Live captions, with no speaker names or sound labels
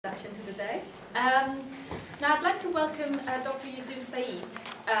introduction to the day. Now I'd like to welcome Dr. Yusuf Saeed,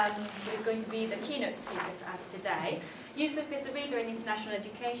 who is going to be the keynote speaker for us today. Yusuf is a reader in international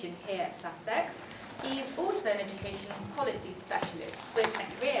education here at Sussex. He is also an education policy specialist with a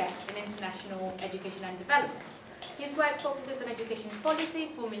career in international education and development. His work focuses on education policy,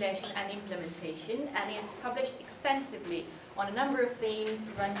 formulation and implementation, and he has published extensively on a number of themes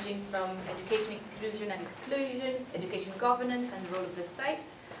ranging from education exclusion and exclusion, education governance and the role of the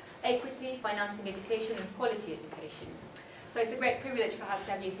state, equity, financing education and quality education. So it's a great privilege for us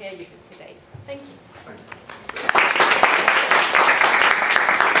to have you here, Yusuf, today. Thank you. Thanks.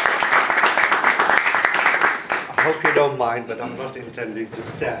 I hope you don't mind, but I'm not intending to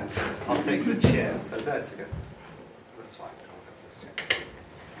stand. I'll take the chair, so that's okay. That's fine. I'll have this chair.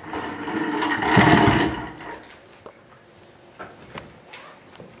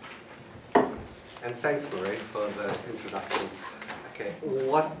 And thanks, Marie, for the introduction. Okay,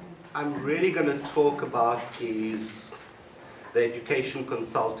 what I'm really going to talk about is the education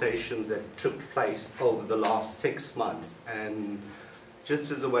consultations that took place over the last 6 months. And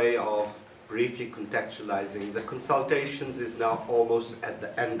just as a way of briefly contextualizing, the consultations is now almost at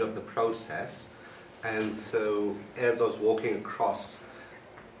the end of the process. And so as I was walking across,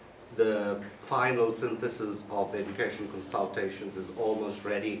 the final synthesis of the education consultations is almost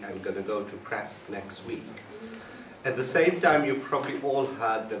ready and going to go to press next week. At the same time, you probably all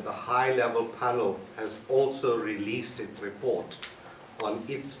heard that the high-level panel has also released its report on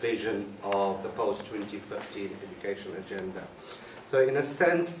its vision of the post-2015 education agenda. So in a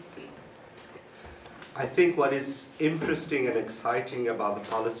sense, I think what is interesting and exciting about the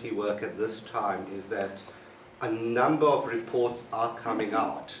policy work at this time is that a number of reports are coming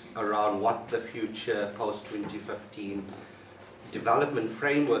out around what the future post-2015 development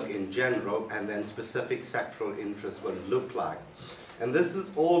framework in general and then specific sectoral interests will look like. And this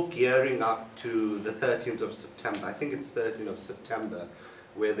is all gearing up to the 13th of September. I think it's 13th of September,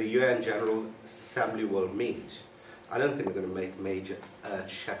 where the UN General Assembly will meet. I don't think they're going to make major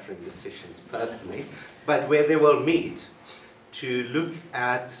earth-shattering decisions personally, but where they will meet to look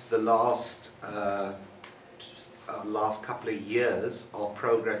at the last couple of years of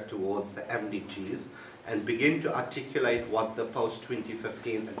progress towards the MDGs and begin to articulate what the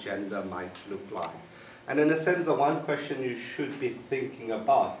post-2015 agenda might look like. And in a sense, the one question you should be thinking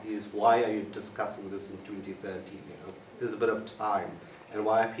about is, why are you discussing this in 2013? You know, there's a bit of time, and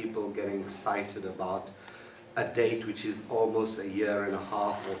why are people getting excited about a date which is almost a year and a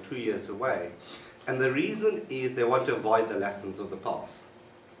half or 2 years away? And the reason is they want to avoid the lessons of the past.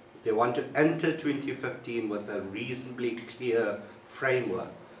 They want to enter 2015 with a reasonably clear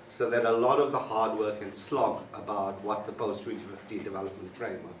framework, so that a lot of the hard work and slog about what the post-2015 development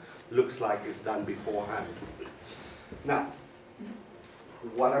framework looks like is done beforehand. Now,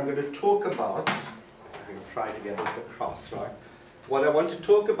 what I'm going to talk about, I'm going to try to get this across, right? What I want to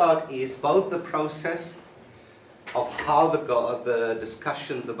talk about is both the process of how the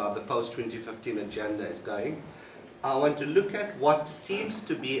discussions about the post-2015 agenda is going. I want to look at what seems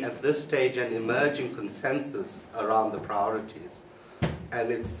to be at this stage an emerging consensus around the priorities. And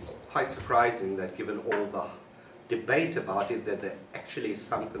it's quite surprising that given all the debate about it, that there actually is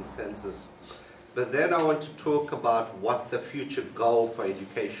some consensus. But then I want to talk about what the future goal for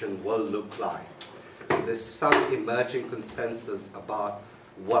education will look like. There's some emerging consensus about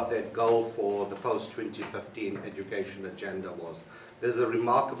what that goal for the post-2015 education agenda was. There's a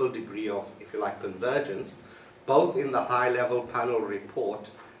remarkable degree of, if you like, convergence, both in the high-level panel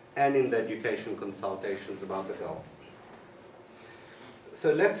report and in the education consultations about the goal.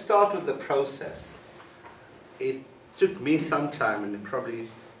 So let's start with the process. It took me some time, and probably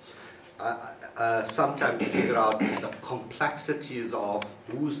some time to figure out the complexities of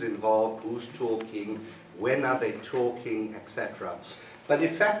who's involved, who's talking, when are they talking, etc. But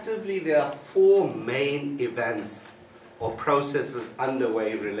effectively, there are 4 main events or processes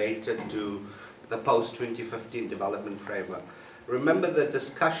underway related to the post-2015 development framework. Remember, the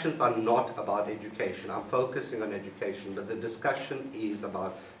discussions are not about education. I'm focusing on education, but the discussion is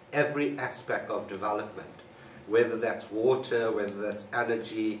about every aspect of development, whether that's water, whether that's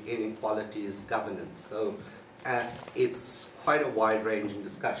energy, inequalities, governance. So it's quite a wide-ranging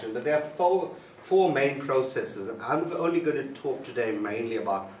discussion, but there are four main processes, and I'm only going to talk today mainly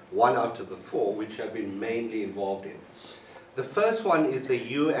about 1 out of the 4, which I've been mainly involved in. The first one is the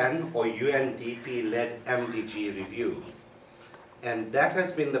UN or UNDP-led MDG review. And that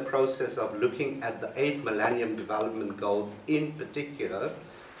has been the process of looking at the 8 Millennium Development Goals in particular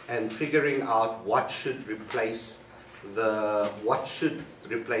and figuring out what should replace those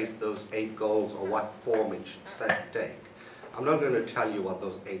 8 goals, or what form it should take. I'm not going to tell you what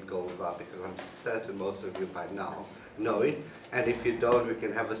those 8 goals are because I'm certain most of you by now know it. And if you don't, we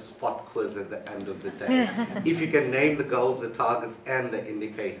can have a spot quiz at the end of the day. If you can name the goals, the targets, and the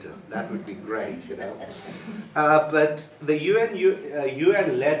indicators, that would be great, you know. But the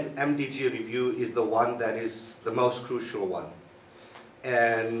UN-led MDG review is the one that is the most crucial one.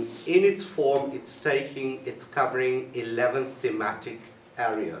 And in its form, it's covering 11 thematic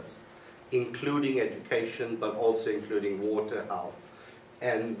areas, including education, but also including water, health.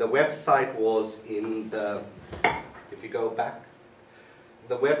 And the website was in the, if you go back,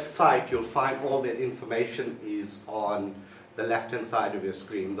 the website, you'll find all the information is on the left-hand side of your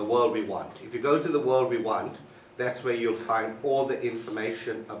screen, the world we want. If you go to the world we want, that's where you'll find all the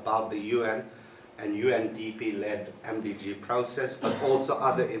information about the UN and UNDP-led MDG process, but also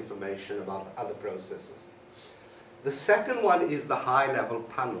other information about the other processes. The second one is the high-level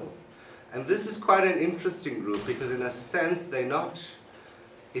panel. And this is quite an interesting group because in a sense they're not,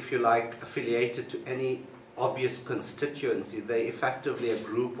 if you like, affiliated to any obvious constituency. They're effectively a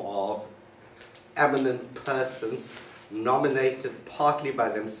group of eminent persons nominated partly by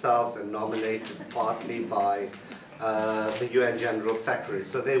themselves and nominated partly by the UN General Secretary.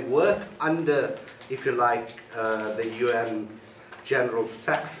 So they work under, if you like, the UN General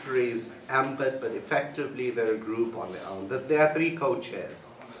Secretary's ambit, but effectively they're a group on their own. There are 3 co-chairs.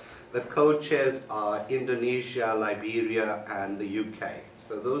 The co-chairs are Indonesia, Liberia, and the UK.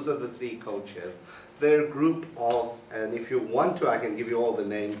 So those are the 3 co-chairs. They're a group of, and if you want to, I can give you all the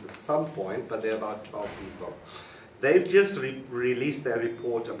names at some point, but they're about 12 people. They've just released their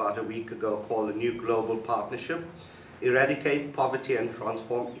report about a week ago called A New Global Partnership, Eradicate Poverty and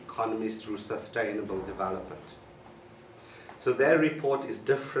Transform Economies Through Sustainable Development. So their report is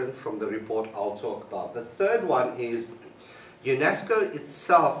different from the report I'll talk about. The third one is UNESCO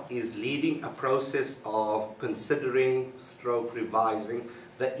itself is leading a process of considering, revising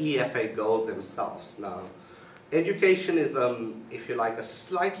the EFA goals themselves. Now, education is, if you like, a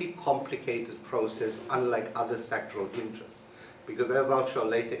slightly complicated process, unlike other sectoral interests. Because as I'll show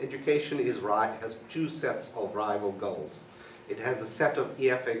later, education has 2 sets of rival goals. It has a set of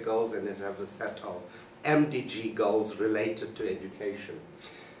EFA goals and it has a set of MDG goals related to education.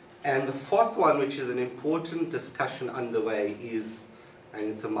 And the fourth one, which is an important discussion underway, is, and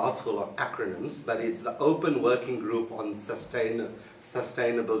it's a mouthful of acronyms, but it's the Open Working Group on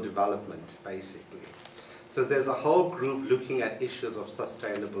Sustainable Development, basically. So there's a whole group looking at issues of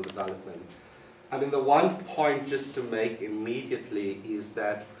sustainable development. I mean, the one point just to make immediately is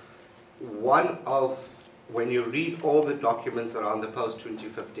that when you read all the documents around the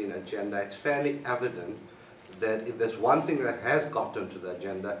post-2015 agenda, it's fairly evident that if there's one thing that has got onto the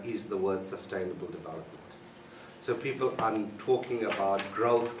agenda is the word sustainable development. So people are talking about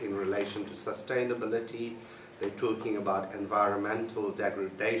growth in relation to sustainability, they're talking about environmental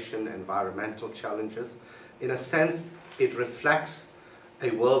degradation, environmental challenges. In a sense, it reflects a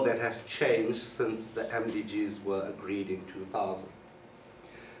world that has changed since the MDGs were agreed in 2000.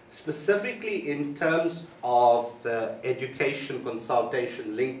 Specifically in terms of the education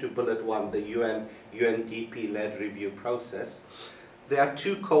consultation linked to Bullet 1, the UNDP-led review process, there are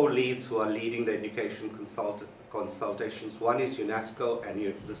 2 co-leads who are leading the education consultations. One is UNESCO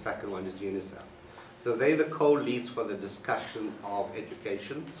and the second one is UNICEF. So they're the co-leads for the discussion of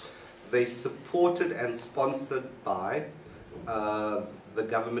education. They're supported and sponsored by the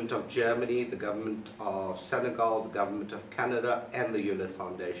government of Germany, the government of Senegal, the government of Canada, and the Hewlett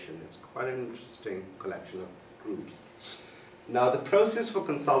Foundation. It's quite an interesting collection of groups. Now the process for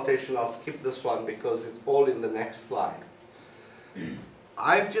consultation, I'll skip this one because it's all in the next slide.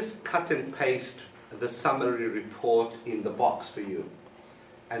 I've just cut and pasted the summary report in the box for you.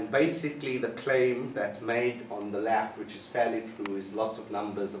 And basically the claim that's made on the left, which is fairly true, is lots of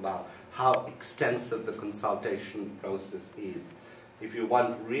numbers about how extensive the consultation process is. If you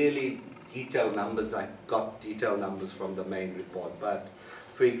want really detailed numbers, I got detailed numbers from the main report. But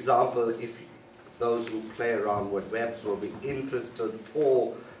for example, if those who play around with webs will be interested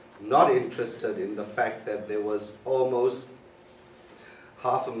or not interested in the fact that there was almost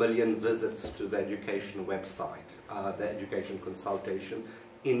 500,000 visits to the education website, the education consultation,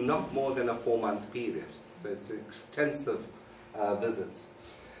 in not more than a 4-month period. So it's extensive visits.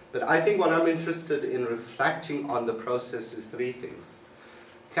 But I think what I'm interested in reflecting on the process is 3 things.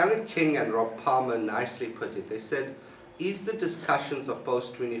 Karen King and Rob Palmer nicely put it. They said, is the discussions of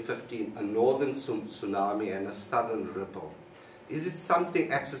post-2015 a northern tsunami and a southern ripple? Is it something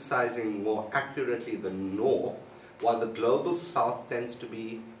exercising more accurately the north, while the global south tends to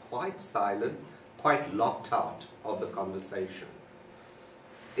be quite silent, quite locked out of the conversation?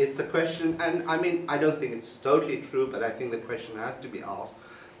 it's a question, and I mean, I don't think it's totally true, but I think the question has to be asked,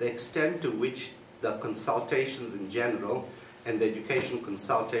 the extent to which the consultations in general and the education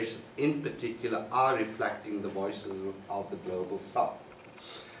consultations in particular are reflecting the voices of the global south.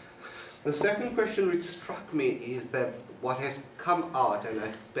 The second question which struck me is that what has come out, and I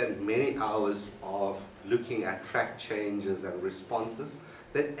spent many hours of looking at track changes and responses,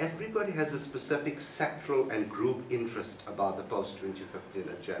 that everybody has a specific sectoral and group interest about the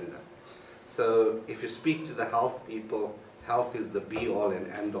post-2015 agenda. So if you speak to the health people, health is the be-all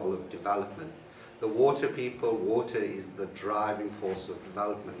and end-all of development. The water people, water is the driving force of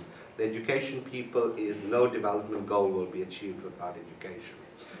development. The education people is no development goal will be achieved without education.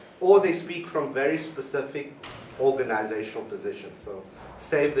 Or they speak from very specific organizational positions. So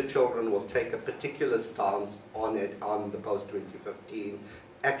Save the Children will take a particular stance on it, on the post-2015.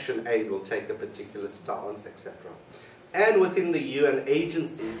 Action Aid will take a particular stance, etc. And within the UN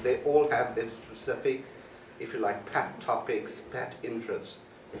agencies, they all have their specific, if you like, pet topics, pet interests.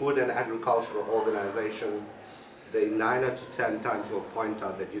 Food and Agricultural Organization, they 9 out of 10 times will point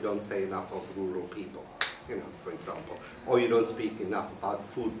out that you don't say enough of rural people, you know, for example, or you don't speak enough about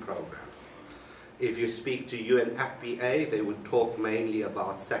food programs. If you speak to UNFPA, they would talk mainly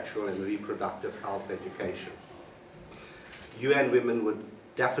about sexual and reproductive health education. UN Women would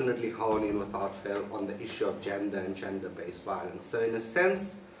definitely hone in without fail on the issue of gender and gender-based violence. So in a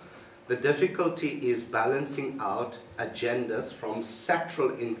sense, the difficulty is balancing out agendas from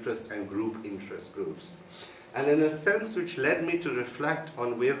sectoral interest and group interest groups. And in a sense which led me to reflect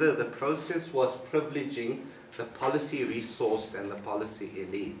on whether the process was privileging the policy resourced and the policy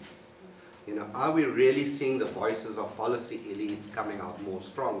elites. You know, are we really seeing the voices of policy elites coming out more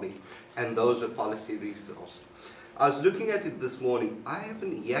strongly and those with policy resource? I was looking at it this morning. I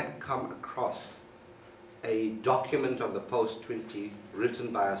haven't yet come across a document on the post-20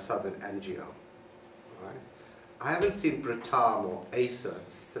 written by a southern NGO. Right? I haven't seen Britam or ACER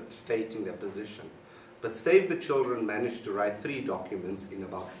stating their position, but Save the Children managed to write 3 documents in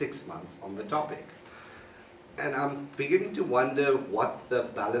about 6 months on the topic. And I'm beginning to wonder what the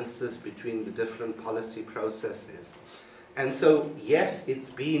balance is between the different policy processes. And so, yes, it's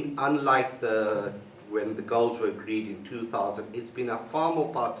been unlike when the goals were agreed in 2000, it's been a far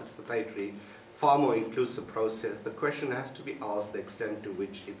more participatory, far more inclusive process. The question has to be asked the extent to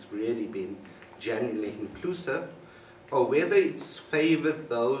which it's really been genuinely inclusive, or whether it's favored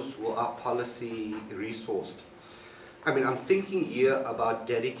those who are policy resourced. I mean, I'm thinking here about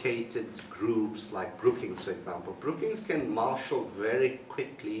dedicated groups like Brookings, for example. Brookings can marshal very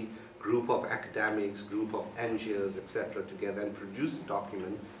quickly group of academics, group of NGOs, etc. together and produce a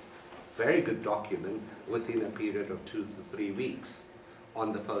document, very good document, within a period of 2 to 3 weeks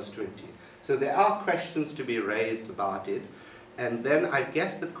on the post-20. So there are questions to be raised about it. And then I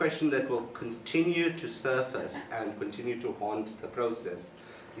guess the question that will continue to surface and continue to haunt the process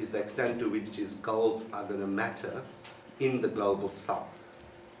is the extent to which these goals are going to matter in the global south.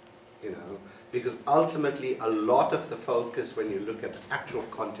 You know, because ultimately a lot of the focus when you look at the actual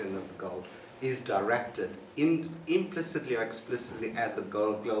content of the goal is directed implicitly or explicitly at the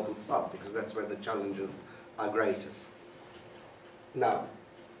global south, because that's where the challenges are greatest. Now,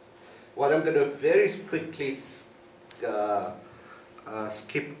 what I'm going to very quickly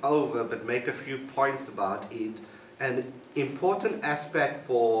skip over but make a few points about it. An important aspect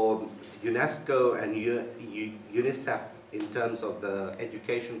for UNESCO and UNICEF in terms of the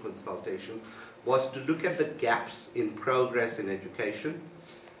education consultation was to look at the gaps in progress in education,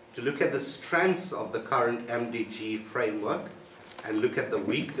 to look at the strengths of the current MDG framework, and look at the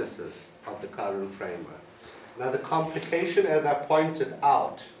weaknesses of the current framework. Now the complication, as I pointed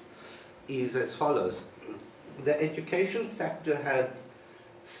out, is as follows. The education sector had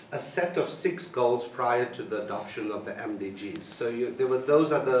a set of 6 goals prior to the adoption of the MDGs. So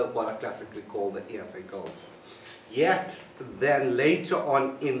those are what are classically called the EFA goals. Yet, then later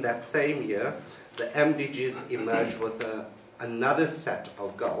on in that same year, the MDGs emerged with another set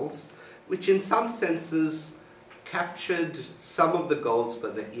of goals, which in some senses captured some of the goals by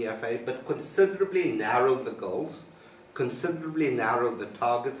the EFA, but considerably narrowed the goals, considerably narrowed the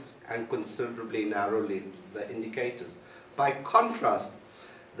targets, and considerably narrowed the indicators. By contrast,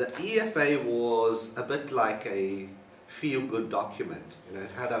 the EFA was a bit like a feel-good document. You know,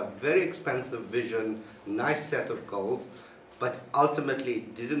 it had a very expensive vision, nice set of goals, but ultimately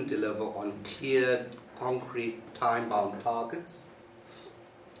didn't deliver on clear, concrete, time-bound targets.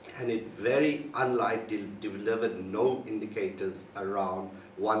 And it very unlikely delivered no indicators around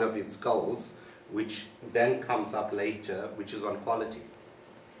one of its goals, which then comes up later, which is on quality.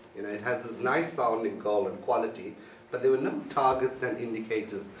 You know, it has this nice sounding goal on quality, but there were no targets and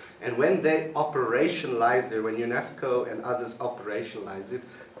indicators. And when they operationalized it, when UNESCO and others operationalized it,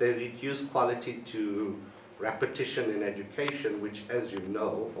 they reduced quality to repetition in education, which, as you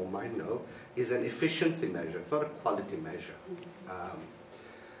know, or might know, is an efficiency measure. It's not a quality measure.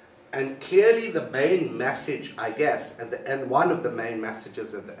 And clearly the main message, I guess, and one of the main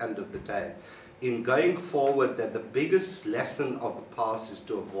messages at the end of the day, in going forward, that the biggest lesson of the past is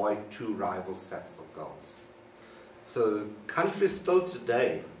to avoid two rival sets of goals. So countries still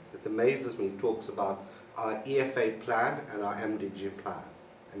today, it amazes me, talks about our EFA plan and our MDG plan.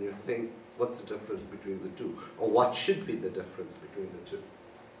 And you think, what's the difference between the two? Or what should be the difference between the two?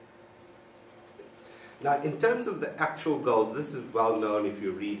 Now, in terms of the actual goals, this is well known if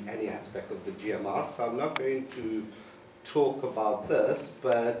you read any aspect of the GMR, so I'm not going to talk about this,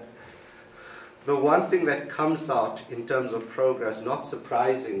 but the one thing that comes out in terms of progress, not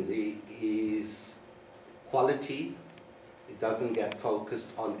surprisingly, is quality. It doesn't get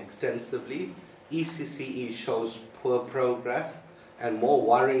focused on extensively. ECCE shows poor progress, and more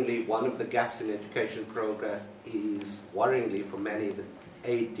worryingly, one of the gaps in education progress is, worryingly for many, the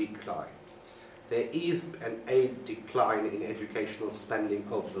aid decline. There is an aid decline in educational spending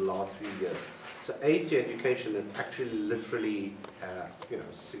over the last few years. So aid to education is actually literally,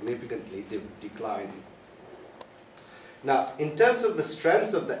 significantly declining. Now, in terms of the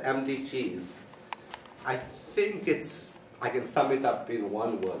strengths of the MDGs, I think I can sum it up in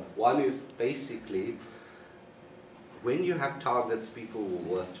one word. One is basically, when you have targets, people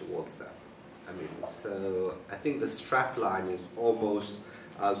will work towards them. So I think the strap line is almost,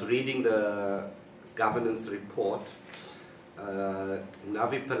 I was reading the governance report,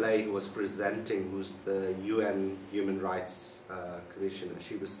 Navi Pillay, who was presenting, who's the UN Human Rights Commissioner,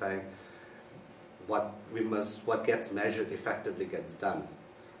 she was saying, what gets measured effectively gets done.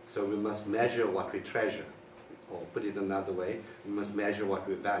 So we must measure what we treasure, or put it another way, we must measure what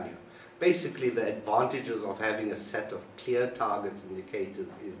we value. Basically, the advantages of having a set of clear targets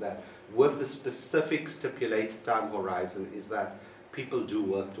indicators is that with the specific stipulated time horizon is that people do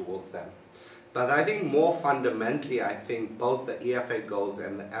work towards them. But I think more fundamentally, I think both the EFA goals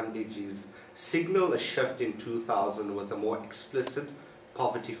and the MDGs signal a shift in 2000 with a more explicit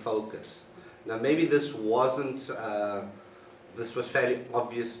poverty focus. Now maybe this wasn't, this was fairly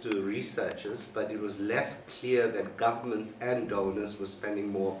obvious to researchers, but it was less clear that governments and donors were spending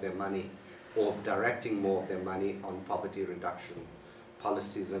more of their money or directing more of their money on poverty reduction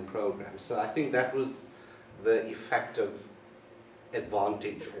policies and programs. So I think that was the effective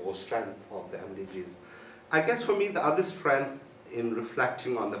advantage or strength of the MDGs. I guess for me the other strength in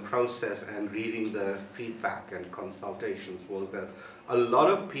reflecting on the process and reading the feedback and consultations was that a lot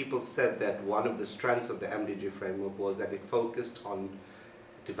of people said that one of the strengths of the MDG framework was that it focused on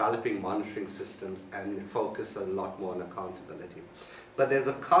developing monitoring systems and it focused a lot more on accountability. But there's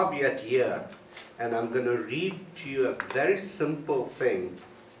a caveat here, and I'm going to read to you a very simple thing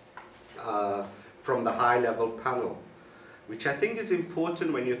from the high-level panel, which I think is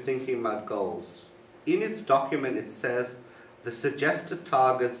important when you're thinking about goals. In its document it says, the suggested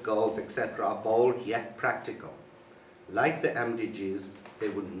targets, goals, etc. are bold yet practical. Like the MDGs, they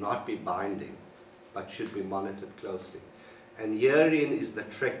would not be binding, but should be monitored closely. And herein is the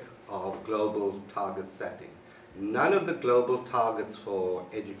trick of global target setting. None of the global targets for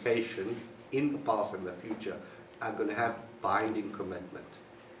education in the past and the future are going to have binding commitment.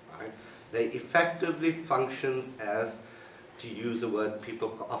 Right? They effectively functions as, to use a word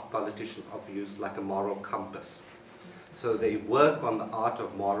politicians often use, like a moral compass. So they work on the art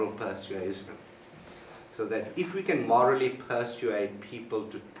of moral persuasion. So that if we can morally persuade people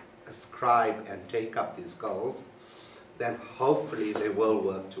to ascribe and take up these goals, then hopefully they will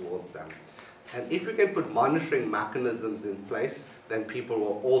work towards them. And if we can put monitoring mechanisms in place, then people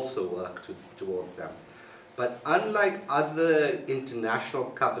will also work towards them. But unlike other international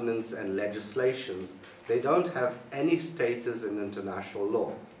covenants and legislations, they don't have any status in international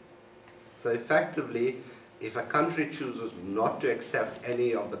law. So effectively, if a country chooses not to accept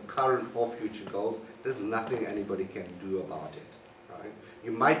any of the current or future goals, there's nothing anybody can do about it. Right?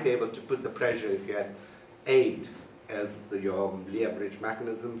 You might be able to put the pressure if you had aid as your leverage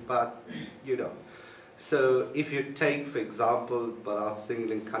mechanism, but you know. So if you take, for example, without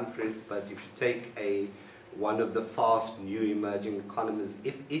singling countries, but if you take one of the fast new emerging economies,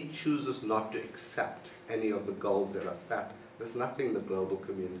 if it chooses not to accept any of the goals that are set, there's nothing the global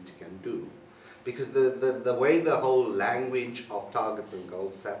community can do. Because the way the whole language of targets and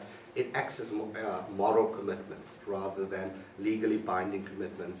goals set, it acts as moral commitments rather than legally binding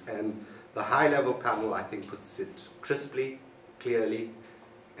commitments. And the high-level panel, I think, puts it crisply, clearly,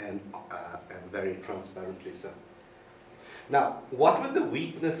 and very transparently so. Now, what were the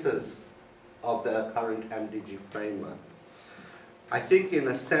weaknesses of the current MDG framework? I think in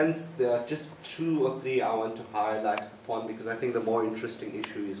a sense there are just 2 or 3 I want to highlight one, because I think the more interesting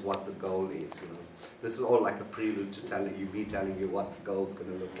issue is what the goal is. This is all like a prelude to telling you what the goal is going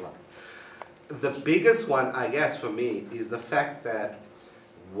to look like. The biggest one, I guess, for me is the fact that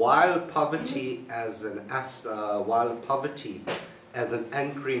while poverty as an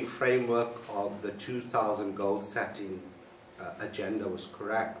anchoring framework of the 2000 goal setting agenda was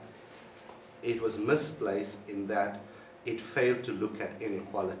correct, it was misplaced in that it failed to look at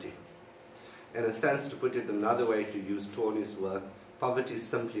inequality. In a sense, to put it another way, to use Tony's work, poverty is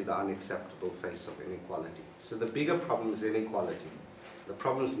simply the unacceptable face of inequality. So the bigger problem is inequality. The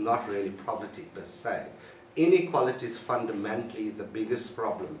problem is not really poverty per se. Inequality is fundamentally the biggest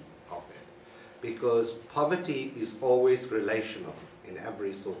problem of it, because poverty is always relational in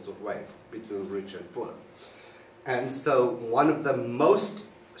every sorts of ways between rich and poor. And so one of the most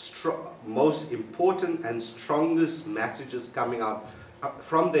important and strongest messages coming out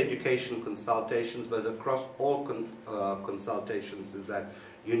from the education consultations, but across all consultations, is that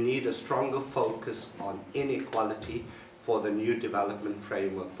you need a stronger focus on inequality for the new development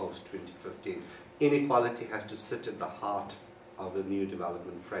framework post-2015. Inequality has to sit at the heart of the new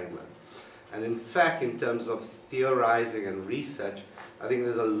development framework. And in fact, in terms of theorizing and research, I think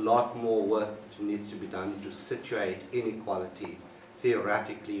there's a lot more work that needs to be done to situate inequality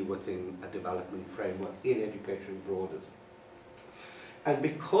theoretically within a development framework in education borders. And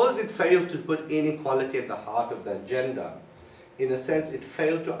because it failed to put inequality at the heart of the agenda, in a sense it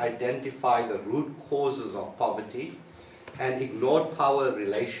failed to identify the root causes of poverty and ignored power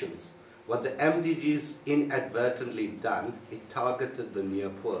relations. What the MDGs inadvertently done, it targeted the near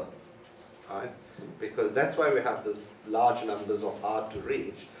poor, right? Because that's why we have this large numbers of hard to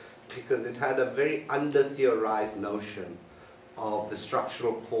reach, because it had a very under-theorized notion of the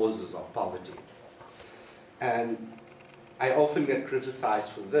structural causes of poverty. And I often get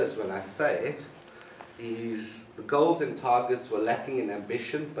criticized for this when I say it, is the goals and targets were lacking in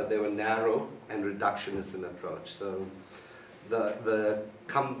ambition, but they were narrow and reductionist in approach. So the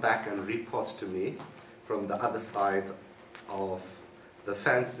comeback and riposte to me from the other side of the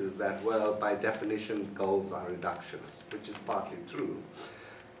fence is that, well, by definition, goals are reductionist, which is partly true.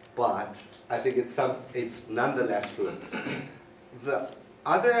 But I think it's nonetheless true. The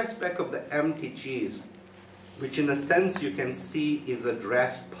other aspect of the MDGs, which in a sense you can see is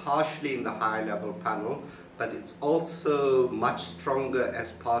addressed partially in the high-level panel, but it's also much stronger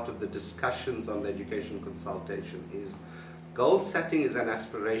as part of the discussions on the education consultation, is goal setting is an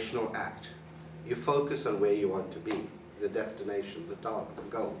aspirational act. You focus on where you want to be, the destination, the target, the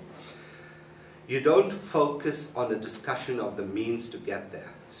goal. You don't focus on a discussion of the means to get there.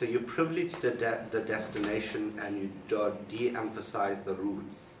 So you privilege the destination and you de-emphasize the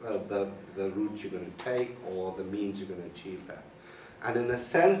routes, the route you're going to take or the means you're going to achieve that. And in a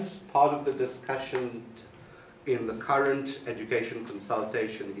sense, part of the discussion in the current education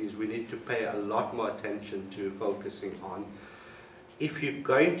consultation is we need to pay a lot more attention to focusing on, if you're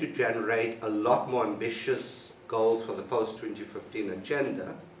going to generate a lot more ambitious goals for the post-2015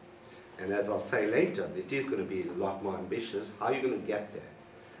 agenda, and as I'll say later, it is going to be a lot more ambitious, how are you going to get there?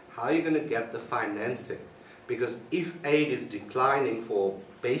 How are you going to get the financing? Because if aid is declining for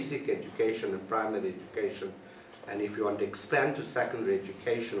basic education and primary education, and if you want to expand to secondary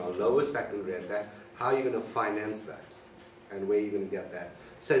education or lower secondary and that, how are you going to finance that? And where are you going to get that?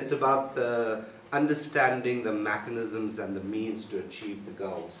 So it's about the understanding the mechanisms and the means to achieve the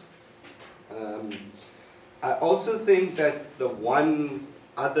goals. I also think that the one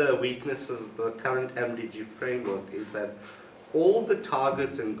other weaknesses of the current MDG framework is that all the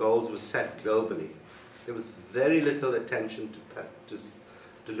targets and goals were set globally. There was very little attention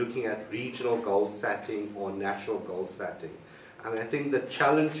to looking at regional goal setting or national goal setting. And I think the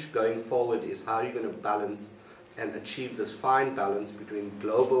challenge going forward is how are you going to balance and achieve this fine balance between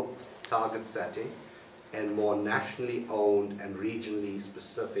global target setting and more nationally owned and regionally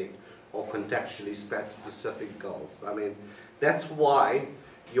specific or contextually specific goals. I mean, that's why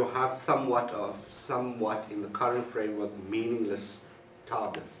you have somewhat in the current framework meaningless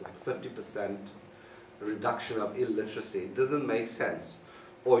targets, like 50% reduction of illiteracy. It doesn't make sense.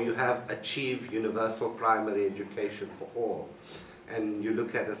 Or you have achieve universal primary education for all. And you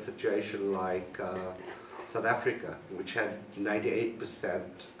look at a situation like South Africa, which had 98%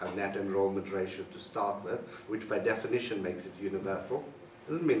 net enrollment ratio to start with, which by definition makes it universal.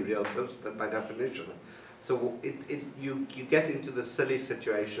 Doesn't mean real terms, but by definition. So you get into the silly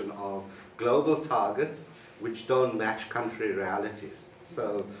situation of global targets which don't match country realities.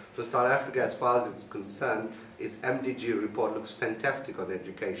 So for South Africa, as far as it's concerned, its MDG report looks fantastic on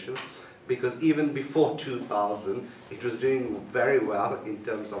education, because even before 2000, it was doing very well in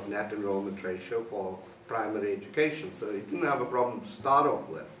terms of net enrollment ratio for primary education. So it didn't have a problem to start off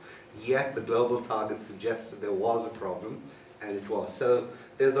with. Yet the global target suggested there was a problem, and it was. So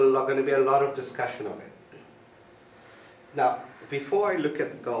there's going to be a lot of discussion of it. Now, before I look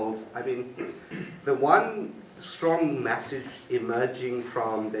at the goals, I mean, the one strong message emerging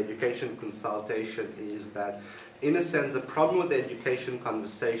from the education consultation is that, in a sense, the problem with the education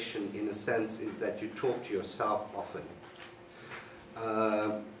conversation, in a sense, is that you talk to yourself often.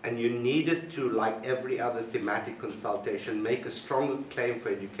 And you needed to, like every other thematic consultation, make a stronger claim for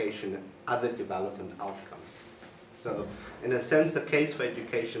education and other development outcomes. So, in a sense, the case for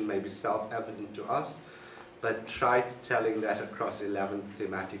education may be self-evident to us, but try telling that across 11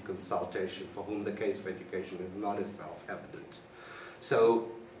 thematic consultations for whom the case for education is not as self-evident. So,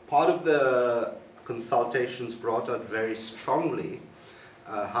 part of the consultations brought out very strongly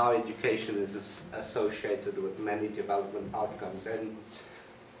how education is associated with many development outcomes. And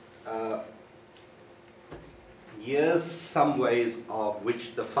here's some ways of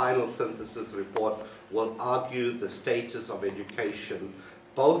which the final synthesis report will argue the status of education,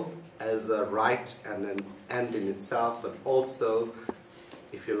 both as a right and an end in itself, but also,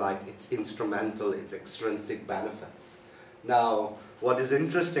 if you like, its instrumental, its extrinsic benefits. Now, what is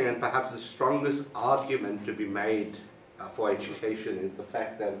interesting, and perhaps the strongest argument to be made for education, is the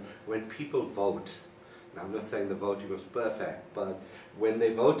fact that when people vote, now I'm not saying the voting was perfect, but when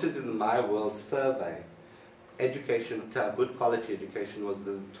they voted in the My World survey, education, good quality education was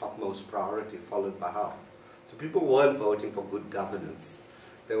the topmost priority, followed by health. So people weren't voting for good governance.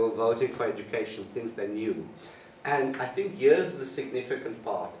 They were voting for education, things they knew. And I think here's the significant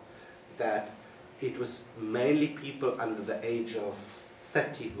part, that it was mainly people under the age of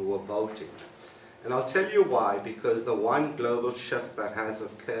 30 who were voting. And I'll tell you why, because the one global shift that has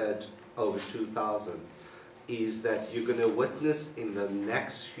occurred over 2000 is that you're going to witness in the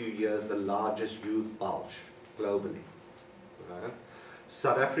next few years the largest youth bulge globally. Right?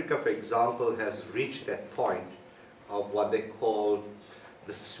 South Africa, for example, has reached that point of what they call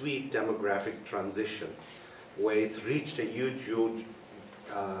the sweet demographic transition, where it's reached a huge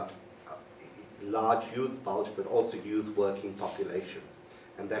large youth bulge, but also youth working population.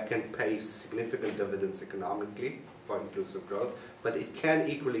 And that can pay significant dividends economically for inclusive growth, but it can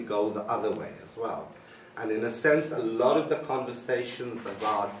equally go the other way as well. And in a sense, a lot of the conversations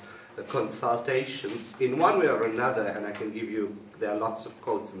about the consultations, in one way or another, and I can give you, there are lots of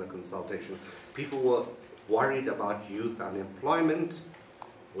quotes in the consultation, people were worried about youth unemployment,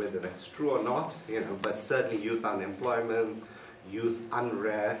 whether that's true or not, but certainly youth unemployment, youth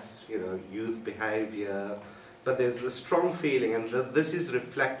unrest, youth behavior. But there's a strong feeling, and this is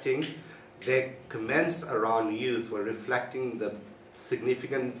reflecting, their comments around youth were reflecting the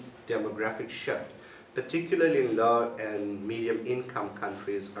significant demographic shift, particularly in low and medium income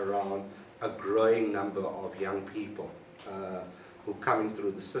countries, around a growing number of young people who are coming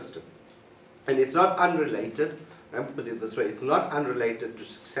through the system. And it's not unrelated, let me put it this way, it's not unrelated to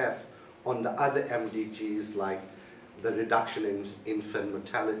success on the other MDGs like the reduction in infant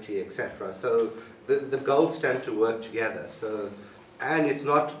mortality, etc. So the goals tend to work together. So, and it's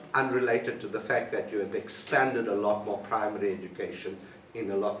not unrelated to the fact that you have expanded a lot more primary education in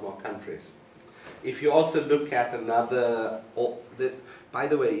a lot more countries. If you also look at another, by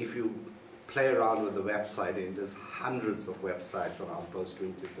the way, if you play around with the website, and there's hundreds of websites around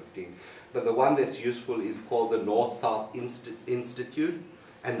post-2015, but the one that's useful is called the North-South Institute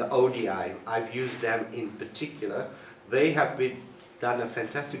and the ODI. I've used them in particular. They have done a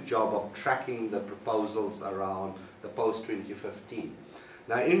fantastic job of tracking the proposals around the post-2015.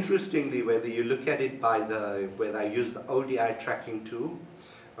 Now, interestingly, whether you look at it by whether I use the ODI tracking tool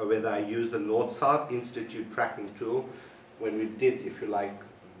or whether I use the North-South Institute tracking tool, when we did, if you like,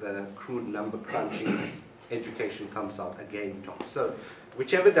 the crude number crunching, education comes out again top. So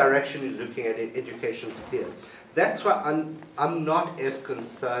whichever direction you're looking at it, education's clear. That's why I'm not as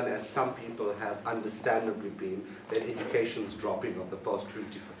concerned as some people have understandably been that education's dropping of the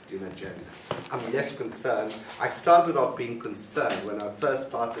post-2015 agenda. I'm less concerned. I started off being concerned when I first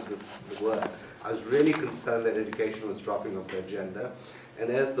started this work. I was really concerned that education was dropping off the agenda.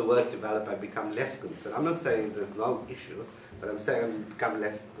 And as the work developed, I become less concerned. I'm not saying there's no issue, but I'm saying I've become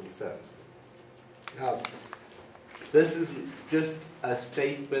less concerned. Now, this is just a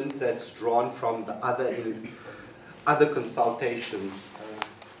statement that's drawn from the other consultations.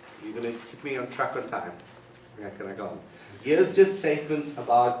 You're going to keep me on track on time. Yeah, can I go on? Here's just statements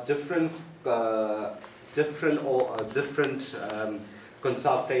about different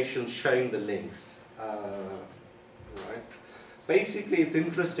consultations showing the links. Right. Basically, it's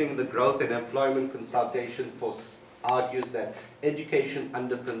interesting, the growth in employment consultation argues that education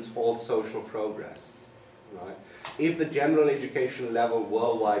underpins all social progress. Right. If the general education level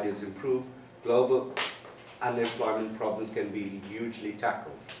worldwide is improved, global unemployment problems can be hugely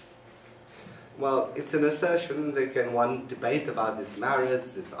tackled. Well, it's an assertion. They can one debate about its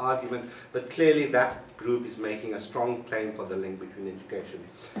merits, its argument, but clearly that group is making a strong claim for the link between education.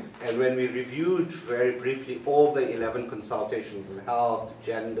 And when we reviewed very briefly all the 11 consultations on health,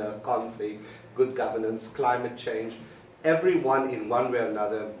 gender, conflict, good governance, climate change, everyone in one way or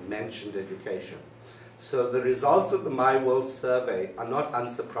another mentioned education. So the results of the My World survey are not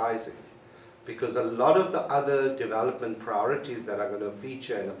unsurprising, because a lot of the other development priorities that are going to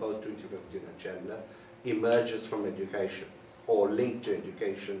feature in a post-2015 agenda emerges from education, or linked to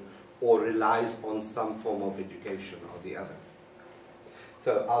education, or relies on some form of education or the other.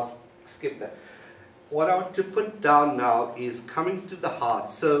 So I'll skip that. What I want to put down now is coming to the heart.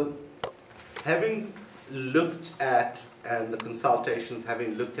 So having looked at, and the consultations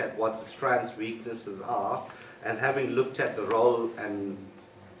having looked at what the strand's weaknesses are, and having looked at the role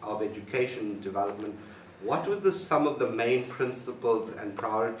of education development, what were some of the main principles and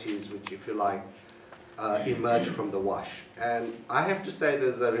priorities which, if you like, emerge from the WASH? And I have to say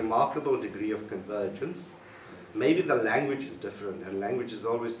there's a remarkable degree of convergence. Maybe the language is different, and language is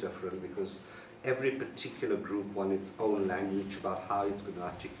always different because every particular group wants its own language about how it's going to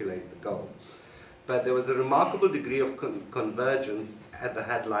articulate the goal. But there was a remarkable degree of convergence at the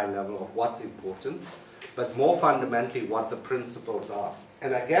headline level of what's important, but more fundamentally what the principles are.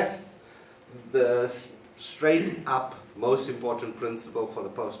 And I guess the straight up most important principle for the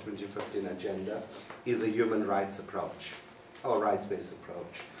post-2015 agenda is a human rights approach, or rights-based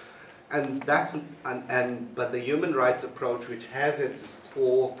approach. And but the human rights approach, which has at its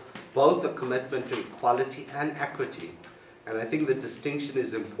core both a commitment to equality and equity. And I think the distinction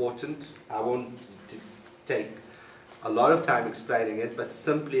is important. I won't take a lot of time explaining it, but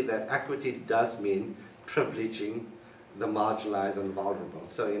simply that equity does mean privileging the marginalized and vulnerable.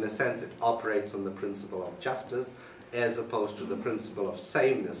 So in a sense, it operates on the principle of justice as opposed to the principle of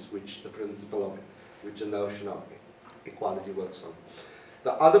sameness, which the notion of equality works on.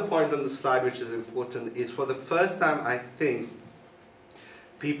 The other point on the slide which is important is, for the first time, I think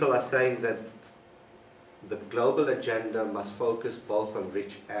people are saying that the global agenda must focus both on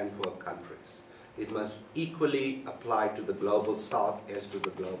rich and poor countries. It must equally apply to the global south as to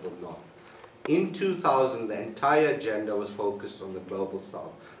the global north. In 2000, the entire agenda was focused on the global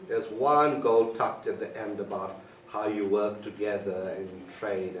south. There's one goal tucked at the end about how you work together and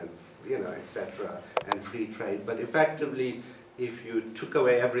trade and, etc., and free trade. But effectively, if you took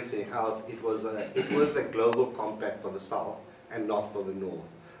away everything else, it was a global compact for the south and not for the north.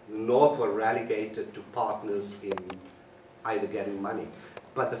 The north were relegated to partners in either getting money.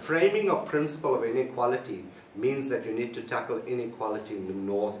 But the framing of principle of inequality means that you need to tackle inequality in the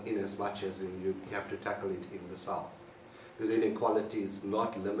north in as much as you have to tackle it in the south. Because inequality is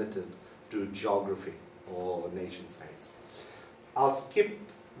not limited to geography or nation states. I'll skip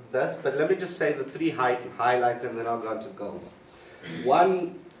this, but let me just say the three highlights and then I'll go on to goals.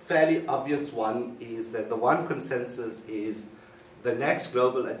 One fairly obvious one is that the one consensus is the next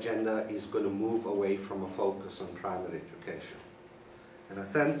global agenda is going to move away from a focus on primary education. In a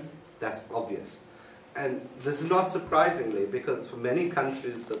sense, that's obvious. And this is not surprisingly, because for many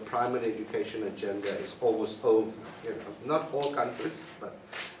countries, the primary education agenda is almost over. Not all countries, but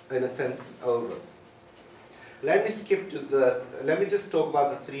in a sense, it's over. Let me skip to let me just talk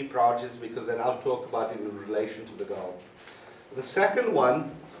about the three projects, because then I'll talk about it in relation to the goal. The second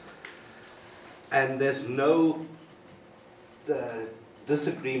one, and there's no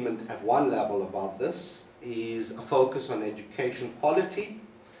disagreement at one level about this, is a focus on education quality.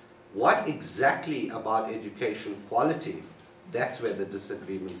 What exactly about education quality? That's where the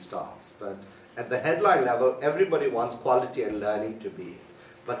disagreement starts. But at the headline level, everybody wants quality and learning to be.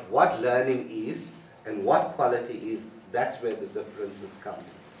 But what learning is and what quality is, that's where the differences come in.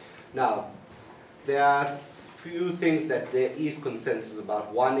 Now, there are few things that there is consensus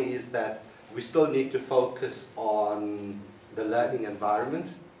about. One is that we still need to focus on the learning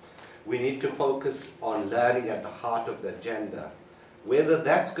environment. We need to focus on learning at the heart of the agenda. Whether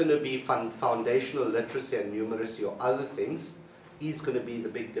that's going to be foundational literacy and numeracy or other things is going to be the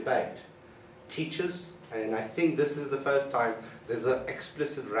big debate. Teachers, and I think this is the first time there's an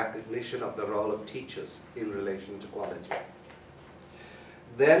explicit recognition of the role of teachers in relation to quality.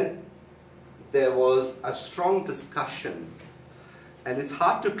 Then there was a strong discussion And it's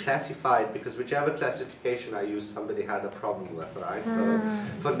hard to classify it because whichever classification I use, somebody had a problem with, right? So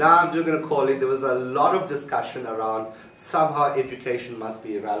for now, I'm just going to call it, there was a lot of discussion around somehow education must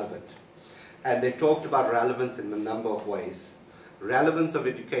be relevant. And they talked about relevance in a number of ways. Relevance of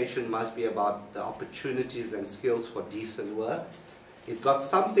education must be about the opportunities and skills for decent work. It's got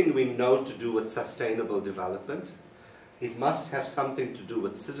something we know to do with sustainable development. It must have something to do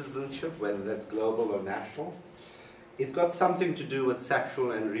with citizenship, whether that's global or national. It's got something to do with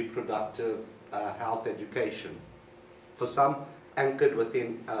sexual and reproductive health education. For some, anchored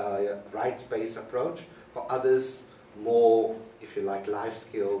within a rights-based approach. For others, more, if you like, life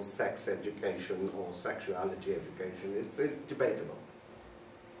skills, sex education, or sexuality education. It's debatable.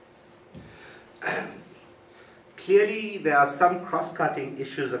 Clearly, there are some cross-cutting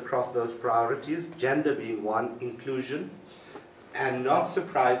issues across those priorities, gender being one, inclusion, and not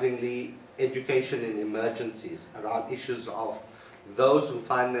surprisingly, education in emergencies around issues of those who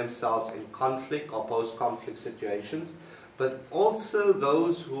find themselves in conflict or post-conflict situations, but also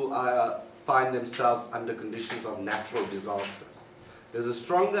those who find themselves under conditions of natural disasters. There's a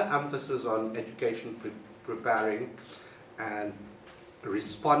stronger emphasis on education preparing and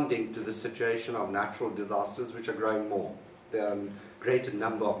responding to the situation of natural disasters, which are growing more. There are a greater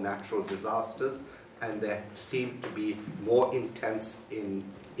number of natural disasters, and they seem to be more intense in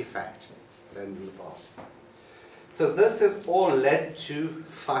effect than in the past. So this has all led to,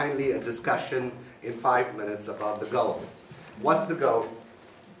 finally, a discussion in 5 minutes about the goal. What's the goal?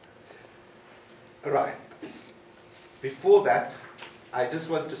 All right. Before that, I just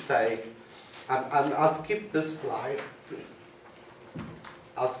want to say, I'll skip this slide.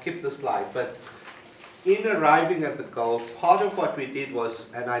 But in arriving at the goal, part of what we did was,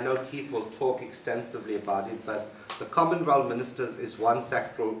 and I know Keith will talk extensively about it, but the Commonwealth Ministers is one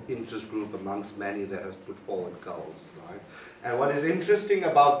sectoral interest group amongst many that has put forward goals, right? And what is interesting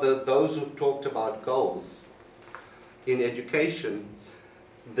about those who talked about goals in education,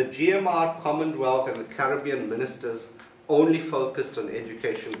 the GMR, Commonwealth, and the Caribbean ministers only focused on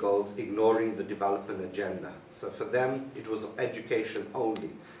education goals, ignoring the development agenda. So for them, it was education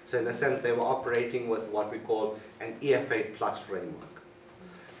only. So in a sense, they were operating with what we call an EFA plus framework.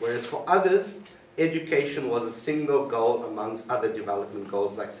 Whereas for others, education was a single goal amongst other development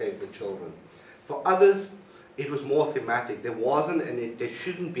goals like Save the Children. For others, it was more thematic. There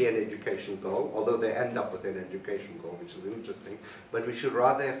shouldn't be an education goal, although they end up with an education goal, which is interesting. But we should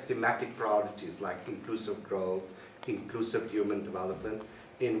rather have thematic priorities like inclusive growth, inclusive human development,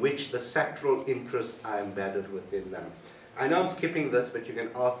 in which the sectoral interests are embedded within them. I know I'm skipping this, but you can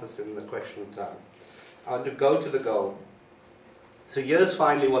ask this in the question time. I want to go to the goal. So here's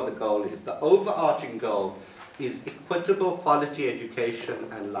finally what the goal is. The overarching goal is equitable quality education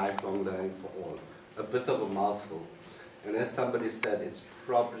and lifelong learning for all. A bit of a mouthful. And as somebody said, it's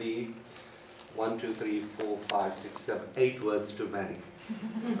probably 1, 2, 3, 4, 5, 6, 7, 8 words too many.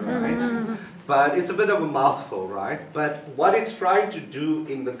 Right? But it's a bit of a mouthful, right? But what it's trying to do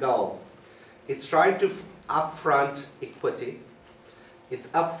in the goal, it's trying to upfront equity, it's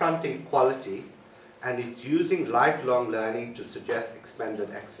upfronting quality, and it's using lifelong learning to suggest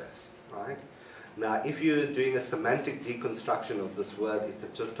expanded access, right? Now, if you're doing a semantic deconstruction of this word, it's a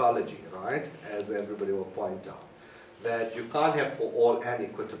tautology, right? As everybody will point out. That you can't have for all and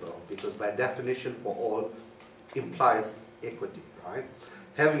equitable, because by definition for all implies equity, right?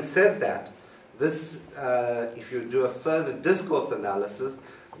 Having said that, this, if you do a further discourse analysis,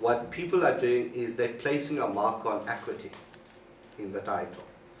 what people are doing is they're placing a mark on equity in the title.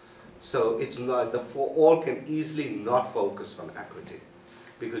 So it's not, the for all can easily not focus on equity,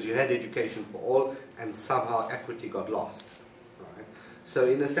 because you had education for all and somehow equity got lost, right? So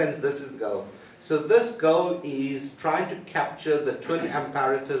in a sense, this is the goal. So this goal is trying to capture the twin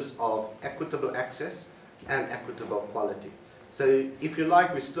imperatives of equitable access and equitable quality. So if you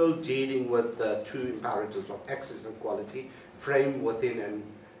like, we're still dealing with the two imperatives of access and quality framed within an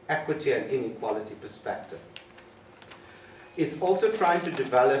equity and inequality perspective. It's also trying to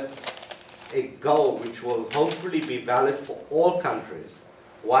develop a goal which will hopefully be valid for all countries,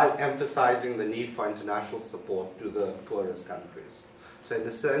 while emphasizing the need for international support to the poorest countries. So in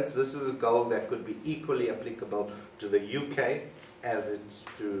a sense, this is a goal that could be equally applicable to the UK as it's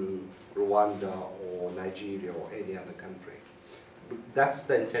to Rwanda or Nigeria or any other country. That's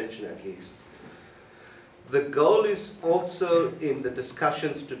the intention, at least. The goal is also, in the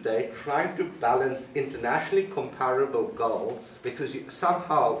discussions today, trying to balance internationally comparable goals, because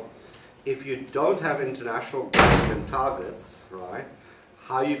somehow, if you don't have international goals and targets, right,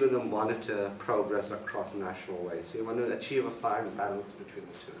 how are you going to monitor progress across national ways? So you want to achieve a fine balance between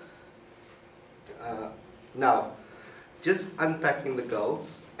the two. Now, just unpacking the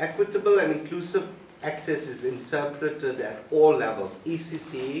goals. Equitable and inclusive access is interpreted at all levels,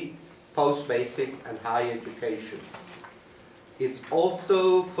 ECCE, post-basic and higher education. It's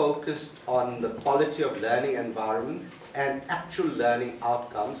also focused on the quality of learning environments and actual learning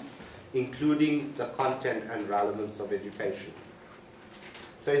outcomes, including the content and relevance of education.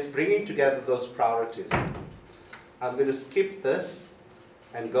 So it's bringing together those priorities. I'm going to skip this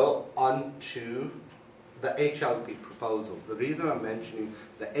and go on to the HLP proposals. The reason I'm mentioning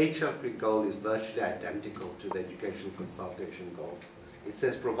the HLP goal is virtually identical to the education consultation goals. It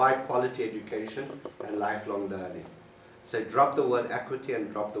says provide quality education and lifelong learning. So drop the word equity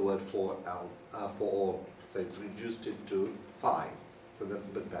and drop the word for all. So it's reduced it to 5. So that's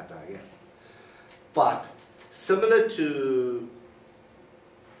a bit better, I guess. But similar to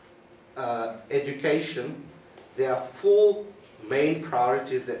education, there are 4 main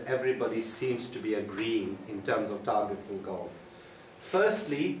priorities that everybody seems to be agreeing in terms of targets and goals.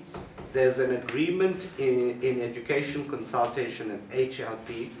 Firstly, there's an agreement in education consultation and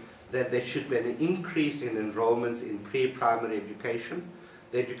HLP that there should be an increase in enrollments in pre-primary education.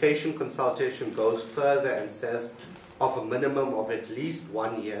 The education consultation goes further and says of a minimum of at least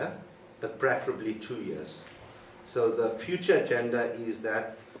 1 year, but preferably 2 years. So the future agenda is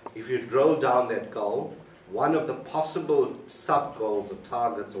that if you drill down that goal, one of the possible sub-goals or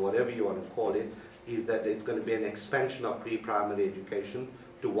targets or whatever you want to call it is that it's going to be an expansion of pre-primary education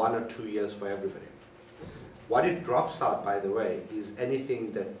to 1 or 2 years for everybody. What it drops out, by the way, is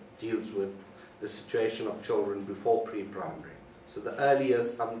anything that deals with the situation of children before pre-primary. So the early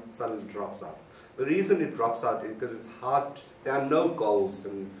years suddenly drops out. The reason it drops out is because it's hard, there are no goals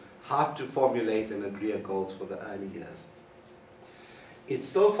and hard to formulate and agree on goals for the early years. It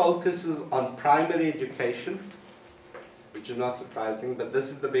still focuses on primary education, which is not surprising, but this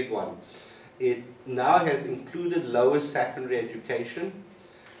is the big one. It now has included lower secondary education.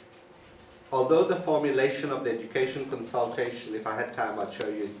 Although the formulation of the education consultation, if I had time I'd show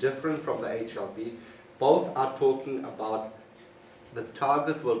you, is different from the HLP, both are talking about, the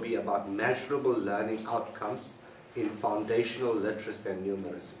target will be about measurable learning outcomes in foundational literacy and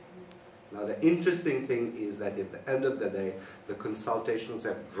numeracy. Now the interesting thing is that at the end of the day, the consultations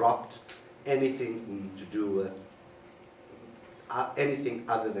have dropped anything to do with anything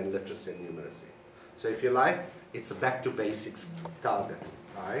other than literacy and numeracy. So if you like, it's a back to basics target,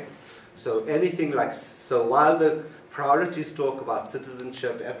 right? So anything like, so while the priorities talk about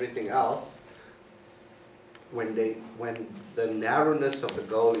citizenship, everything else, when the narrowness of the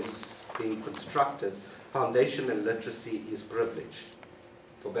goal is being constructed, foundation and literacy is privileged,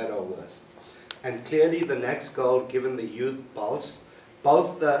 for better or worse. And clearly the next goal, given the youth pulse,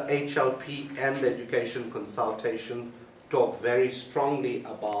 both the HLP and the education consultation talk very strongly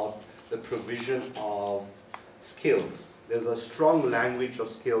about the provision of skills. There's a strong language of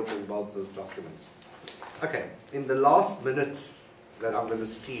skills in both those documents. Okay, in the last minute that I'm going to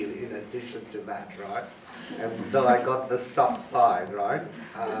steal in addition to that, right? And though I got the stop sign, right?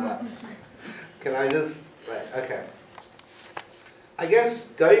 Can I just say, okay. I guess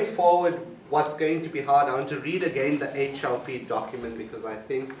going forward, what's going to be hard, I want to read again the HLP document because I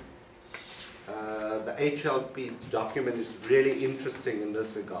think the HLP document is really interesting in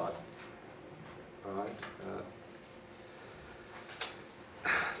this regard. All right.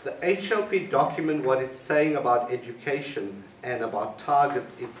 The HLP document, what it's saying about education and about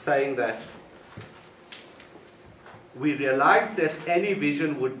targets, it's saying that we realize that any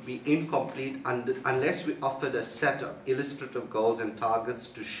vision would be incomplete unless we offered a set of illustrative goals and targets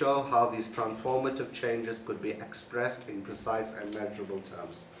to show how these transformative changes could be expressed in precise and measurable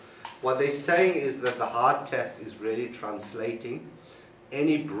terms. What they're saying is that the hard test is really translating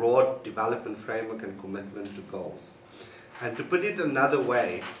any broad development framework and commitment to goals. And to put it another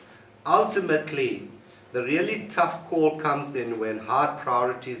way, ultimately, the really tough call comes in when hard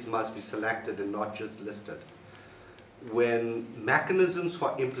priorities must be selected and not just listed. When mechanisms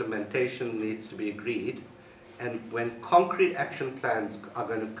for implementation needs to be agreed, and when concrete action plans are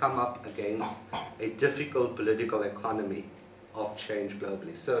going to come up against a difficult political economy of change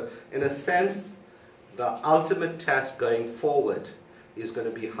globally. So in a sense, the ultimate task going forward is going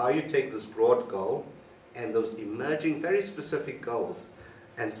to be how you take this broad goal and those emerging very specific goals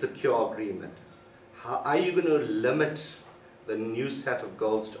and secure agreement. How are you going to limit the new set of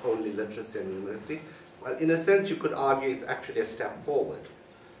goals to only literacy and numeracy? Well, in a sense, you could argue it's actually a step forward.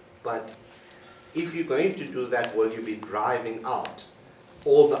 But if you're going to do that, will you be driving out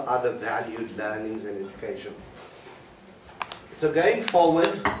all the other valued learnings in education? So going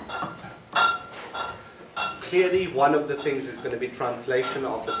forward, clearly, one of the things is going to be translation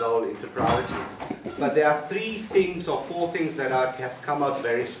of the goal into priorities. But there are 3 things or 4 things that have come out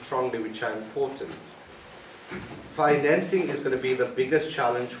very strongly which are important. Financing is going to be the biggest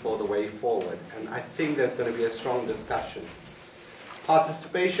challenge for the way forward, and I think there's going to be a strong discussion.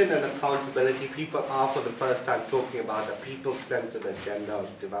 Participation and accountability, people are for the first time talking about a people-centered agenda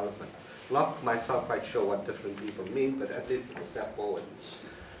of development. Not myself quite sure what different people mean, but at least it's a step forward.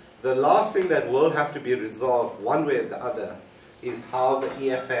 The last thing that will have to be resolved one way or the other is how the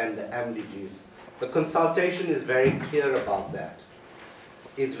EFN, the MDGs, the consultation is very clear about that.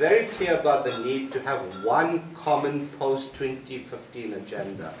 It's very clear about the need to have one common post-2015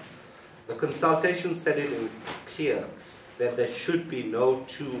 agenda. The consultation said it in clear that there should be no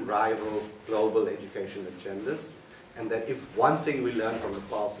 2 rival global education agendas, and that if one thing we learn from the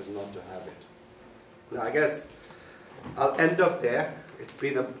past is not to have it. Now I guess I'll end off there. It's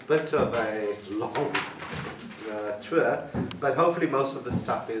been a bit of a long tour, but hopefully most of the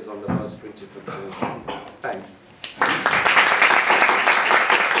stuff is on the post-2015 agenda. Thanks.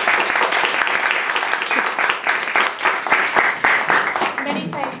 Many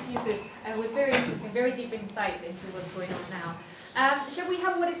thanks, Yusuf. It was very interesting, very deep insight into what's going on now. Shall we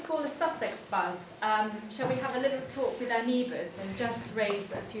have what is called a Sussex buzz? Shall we have a little talk with our neighbours and just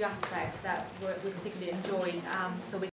raise a few aspects that we particularly enjoyed, so we